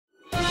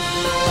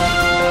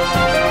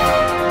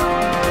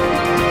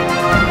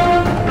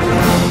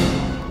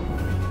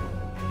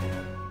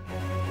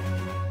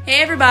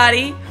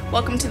everybody!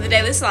 Welcome to the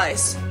Daily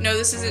Slice. No,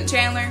 this isn't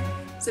Chandler.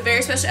 It's a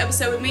very special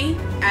episode with me,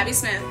 Abby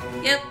Smith.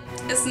 Yep,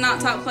 it's the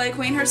Not Top Play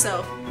Queen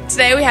herself.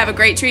 Today we have a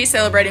great treat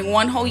celebrating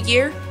one whole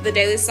year of the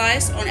Daily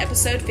Slice on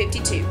episode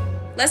 52.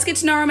 Let's get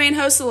to know our main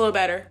host a little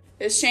better.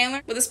 It's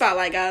Chandler with the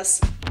Spotlight,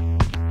 guys.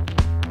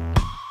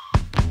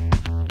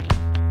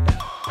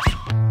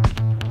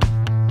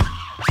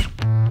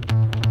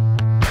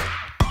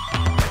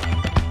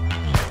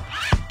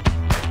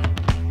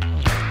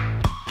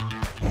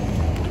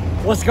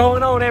 What's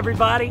going on,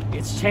 everybody?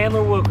 It's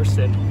Chandler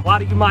Wilkerson. A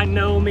lot of you might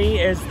know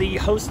me as the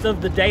host of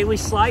the Daily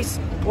Slice,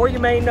 or you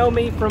may know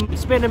me from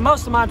spending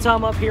most of my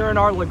time up here in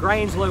our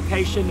LaGrange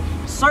location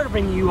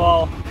serving you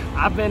all.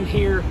 I've been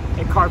here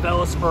in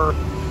Carvelis for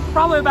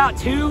probably about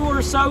 2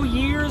 or so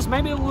years,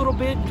 maybe a little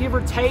bit, give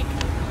or take.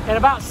 And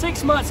about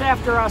 6 months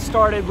after I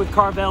started with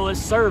Carvelis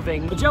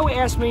serving, Joey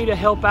asked me to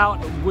help out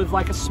with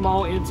like a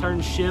small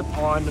internship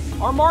on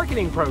our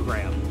marketing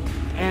program.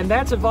 And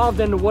that's evolved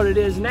into what it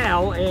is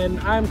now, and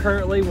I'm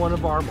currently one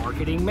of our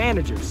marketing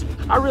managers.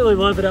 I really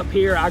love it up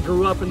here. I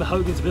grew up in the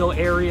Hogansville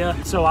area,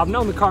 so I've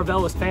known the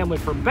Carvelis family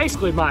for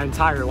basically my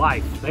entire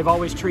life. They've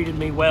always treated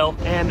me well,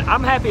 and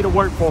I'm happy to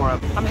work for them.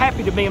 I'm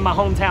happy to be in my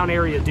hometown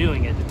area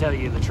doing it, to tell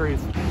you the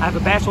truth. I have a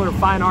Bachelor of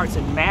Fine Arts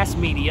in Mass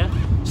Media,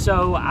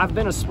 so I've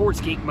been a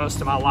sports geek most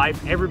of my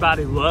life.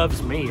 Everybody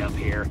loves me up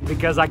here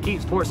because I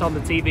keep sports on the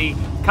TV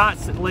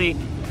constantly,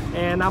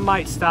 and I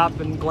might stop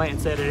and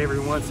glance at it every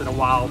once in a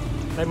while.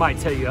 They might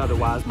tell you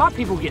otherwise. My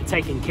people get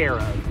taken care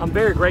of. I'm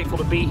very grateful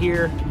to be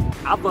here.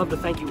 I'd love to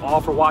thank you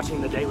all for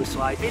watching the Daily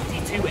Slice.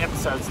 52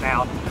 episodes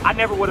now. I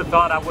never would have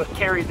thought I would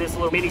carry this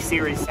little mini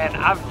series, and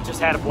I've just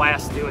had a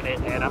blast doing it,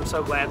 and I'm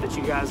so glad that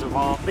you guys have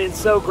all been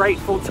so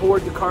grateful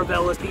toward the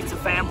Carvelis Pizza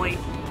family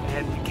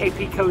and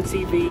KP Code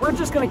TV. We're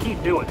just gonna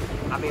keep doing it.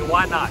 I mean,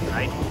 why not,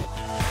 right?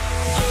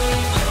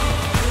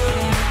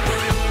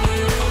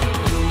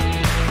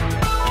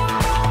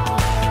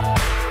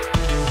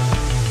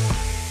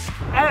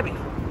 Abby,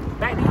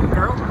 back to you,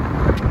 girl.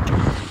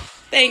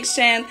 Thanks,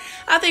 Chan.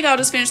 I think I'll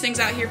just finish things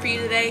out here for you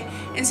today.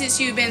 And since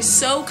you've been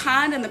so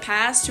kind in the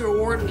past to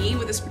reward me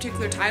with this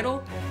particular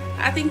title,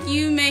 I think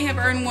you may have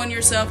earned one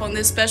yourself on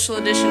this special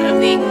edition of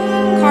the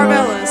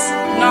Carvelis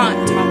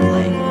Not Top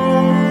Play.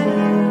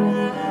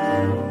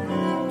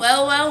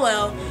 Well,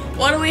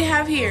 what do we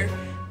have here?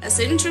 A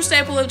signature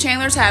staple of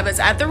Chandler's habits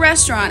at the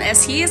restaurant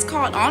as he is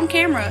caught on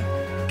camera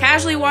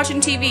casually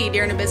watching TV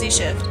during a busy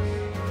shift.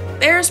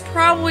 There's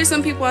probably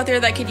some people out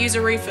there that could use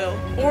a refill,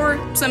 or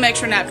some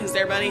extra napkins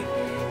there, buddy.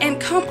 And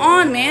come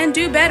on, man,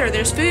 do better.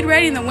 There's food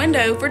ready in the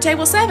window for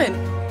table 7.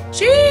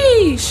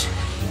 Sheesh!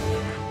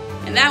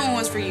 And that one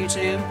was for you,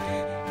 too.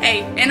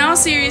 Hey, in all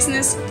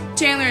seriousness,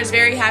 Chandler is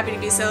very happy to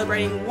be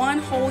celebrating one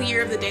whole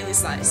year of the Daily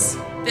Slice.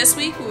 This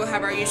week, we will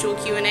have our usual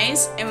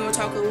Q&As, and we will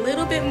talk a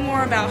little bit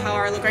more about how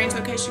our LaGrange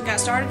location got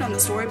started on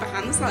the story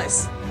behind the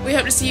slice. We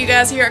hope to see you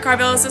guys here at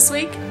Carvelis this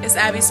week. It's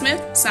Abby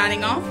Smith,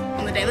 signing off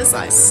on the Daily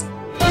Slice.